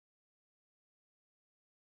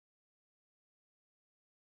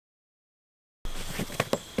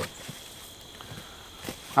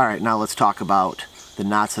Alright, now let's talk about the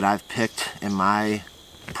knots that I've picked in my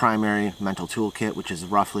primary mental toolkit, which is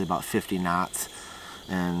roughly about 50 knots,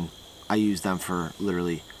 and I use them for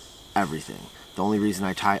literally everything. The only reason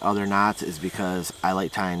I tie other knots is because I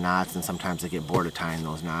like tying knots, and sometimes I get bored of tying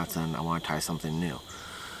those knots and I want to tie something new.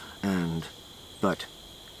 But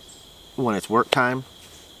when it's work time,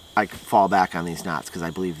 I fall back on these knots because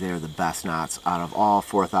I believe they're the best knots out of all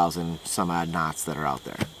 4,000 some odd knots that are out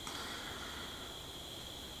there.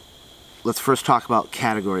 Let's first talk about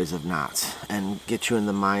categories of knots and get you in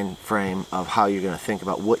the mind frame of how you're going to think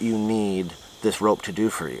about what you need this rope to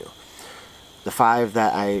do for you. The 5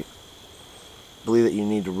 that I believe that you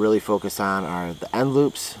need to really focus on are the end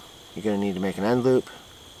loops. You're going to need to make an end loop.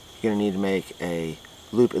 You're going to need to make a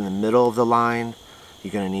loop in the middle of the line.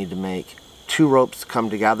 You're going to need to make 2 ropes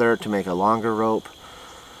come together to make a longer rope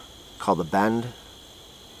called a bend.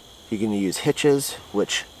 You're going to use hitches,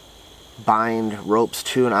 which bind ropes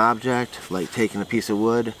to an object, like taking a piece of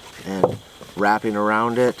wood and wrapping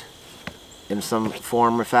around it in some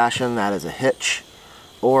form or fashion. That is a hitch.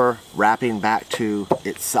 Or wrapping back to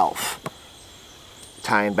itself.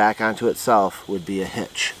 Tying back onto itself would be a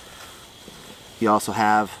hitch. You also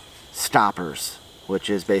have stoppers, which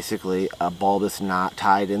is basically a bulbous knot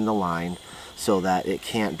tied in the line so that it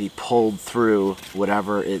can't be pulled through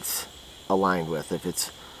whatever it's aligned with. If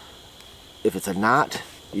it's a knot,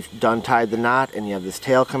 you've done tied the knot and you have this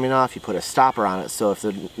tail coming off, you put a stopper on it, so if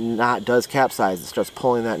the knot does capsize, it starts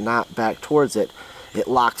pulling that knot back towards it, it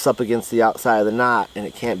locks up against the outside of the knot and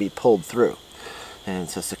it can't be pulled through. And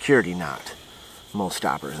it's a security knot. Most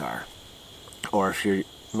stoppers are. Or if you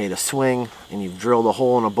made a swing and you've drilled a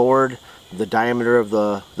hole in a board, the diameter of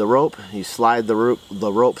the rope, you slide the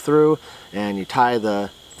rope through and you tie the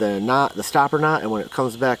stopper knot, and when it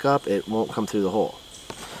comes back up, it won't come through the hole.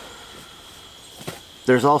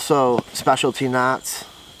 There's also specialty knots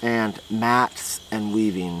and mats and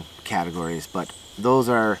weaving categories, but those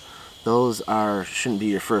shouldn't be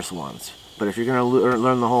your first ones. But if you're going to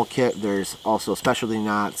learn the whole kit, there's also specialty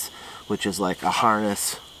knots, which is like a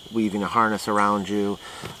harness, weaving a harness around you,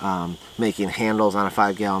 making handles on a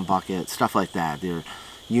 5-gallon bucket, stuff like that. They're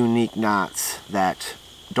unique knots that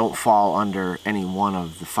don't fall under any one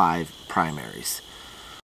of the 5 primaries.